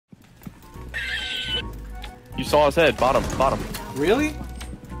You saw his head, bottom. Really?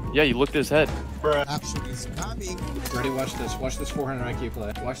 Yeah, you looked at his head. Ready? Watch this. Watch this 400 IQ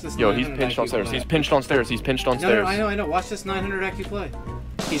play. Watch this. Yo, he's pinched on stairs. He's pinched on stairs. He's pinched on stairs. No, I know. Watch this 900 IQ play.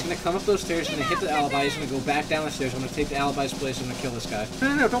 He's gonna come up those stairs. He's gonna hit the alibi. He's gonna go back down the stairs. I'm gonna take the alibi's place. I'm gonna kill this guy.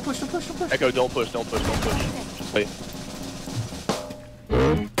 No, don't push. Echo, don't push. Just wait.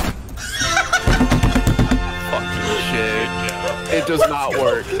 Fucking shit. It does not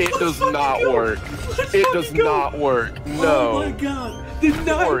work. It does not work. It does not work. No. Oh my god. The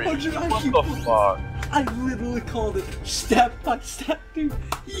 900 IQ. What the fuck? I literally called it step by step, dude.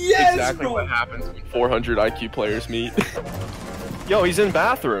 Yes, exactly bro. What happens when 400 IQ players meet. Yo, he's in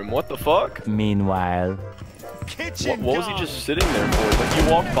bathroom. What the fuck? Meanwhile. What was he just sitting there for? Like, you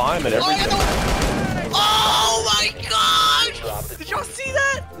walked by him and everything. Oh my gosh! Did y'all see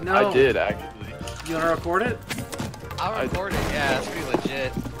that? No. I did, actually. You wanna record it? I'll record it, yeah, it's pretty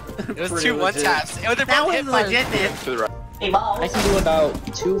legit. It was Pretty two legit. one-taps. That was legit, man. To the right. I can do about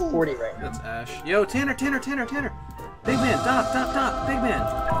 240 right now. That's Ash. Yo, Tanner. Big man, Doc, big man.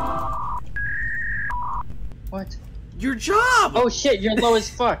 What? Your job! Oh shit, you're low as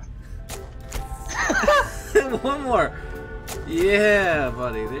fuck. One more. Yeah,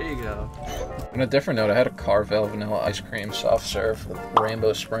 buddy, there you go. On a different note, I had a Carvel vanilla ice cream soft serve with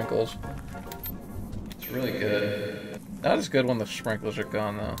rainbow sprinkles. It's really good. Not as good when the sprinkles are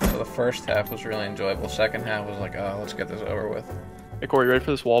gone, though. So the first half was really enjoyable. Second half was like, oh, let's get this over with. Hey, Corey, you ready for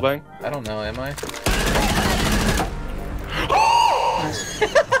this wall bang? I don't know, am I?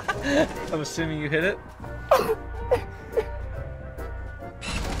 I'm assuming you hit it?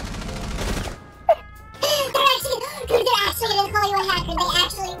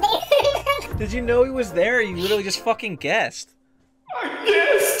 Did you know he was there, or you literally just fucking guessed? I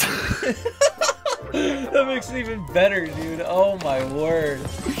guessed! That makes it even better, dude. Oh my word.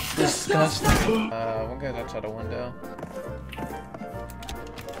 Disgusting. One guy's outside a window.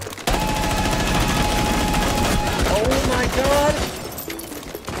 Oh my god!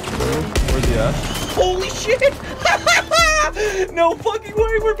 Where's he at? Holy shit! No fucking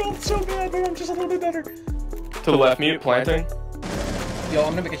way, we're both so bad, but I'm just a little bit better. To the left, mute, planting. Yo,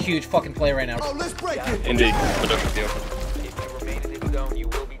 I'm gonna make a huge fucking play right now. Oh, let's break it! Indeed.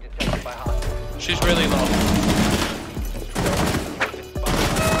 She's really low.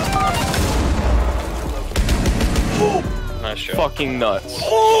 Nice shot. Fucking nuts.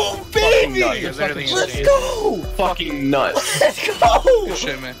 Oh, baby! Fucking nuts. Let's go! Fucking nuts. Let's go! Good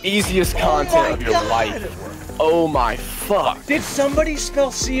shit, man. Easiest content of your life. Oh my fuck. Did somebody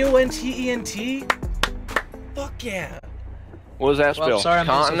spell C-O-N-T-E-N-T? Fuck yeah. What was that spell? Well, sorry, I'm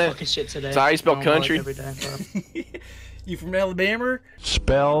doing some Continent? fucking shit today. Is that how you spell I don't know, like, country? every day, bro. You from Alabama?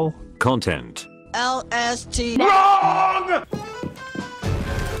 Spell content. LST. Wrong!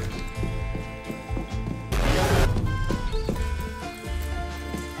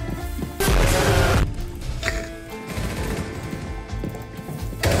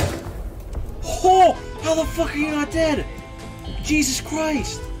 Oh! How the fuck are you not dead? Jesus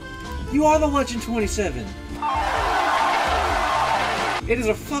Christ! You are the Legend 27! It is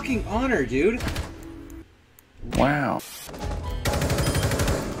a fucking honor, dude! Wow.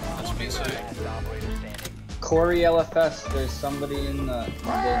 That's me, so. Corey.LFS, there's somebody in the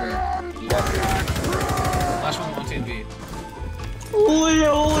building. Last one on team B.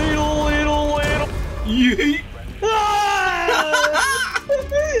 Little. Yeet!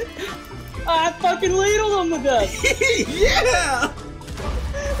 I fucking ladled him to death! Yeah!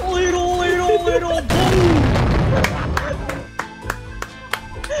 Little, boom!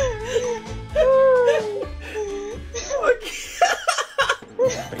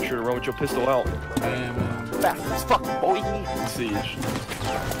 Make sure to run with your pistol out. Fast as fuck, boy. Siege.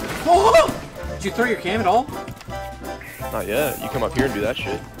 Oh! Did you throw your cam at all? Not yet. You come up here and do that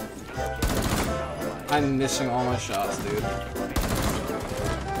shit. I'm missing all my shots, dude.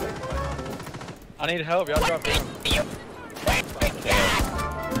 I need help, y'all drop down.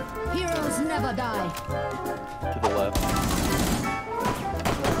 Heroes never die. To the left.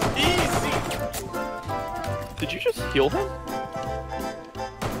 Easy! Did you just heal him?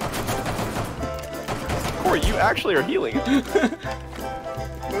 Corey, you actually are healing him.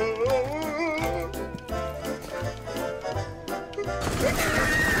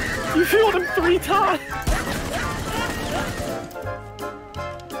 You healed him 3 times!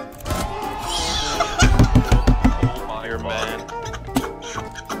 Oh my man.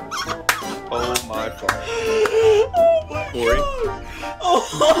 Oh my fuck. Oh my Corey? god! Oh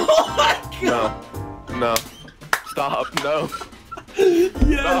my god! No. Stop. No.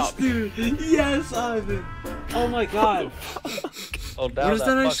 Yes, Stop. dude! Yes, Ivan! Oh my god! Oh, down What is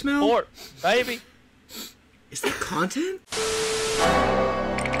that I fucking smell? port, baby. Is that content?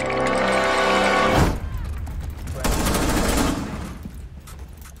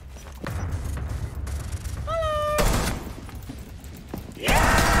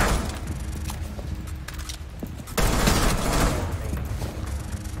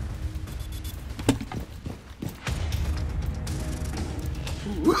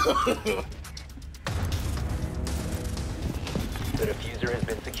 The diffuser has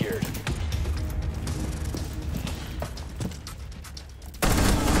been secured.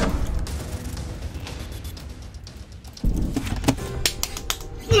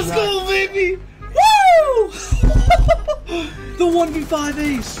 Let's go, baby! Woo! The 1v5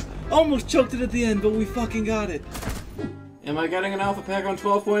 ace! Almost choked it at the end, but we fucking got it. Am I getting an alpha pack on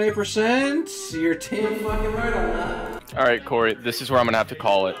 12.8%? Your team fucking right on that. Alright, Corey, this is where I'm gonna have to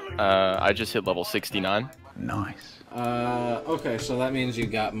call it. I just hit level 69. Nice. Okay, so that means you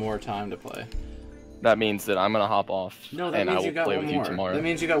got more time to play. That means that I'm gonna hop off No, that and I means will you got play one with more. you tomorrow. That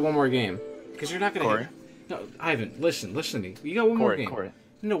means you got one more game. Because you're not gonna Corey? hit... No, Ivan, listen to me. You got one more game. Corey.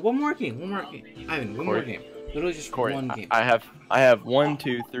 No, one more game. Ivan, one more game. Literally just Corey, one game. I have 1,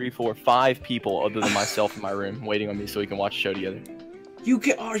 2, 3, 4, 5 people other than myself in my room waiting on me so we can watch a show together.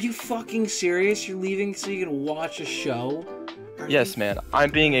 Are you fucking serious? You're leaving so you can watch a show? Yes, man. I'm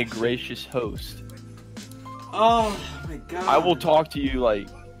being a gracious host. Oh my god. I will talk to you like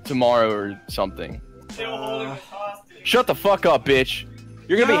tomorrow or something. Shut the fuck up, bitch.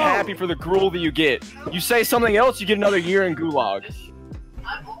 You're gonna be happy for the gruel that you get. You say something else, you get another year in gulag.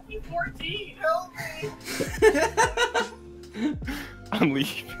 I'm only 14, help me! I'm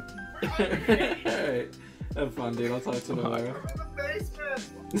leaving. Alright. Have fun, dude. I'll talk to you tomorrow.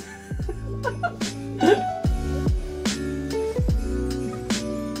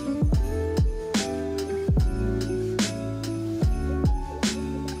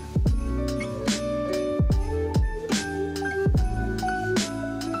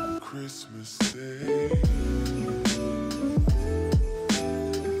 Christmas Day.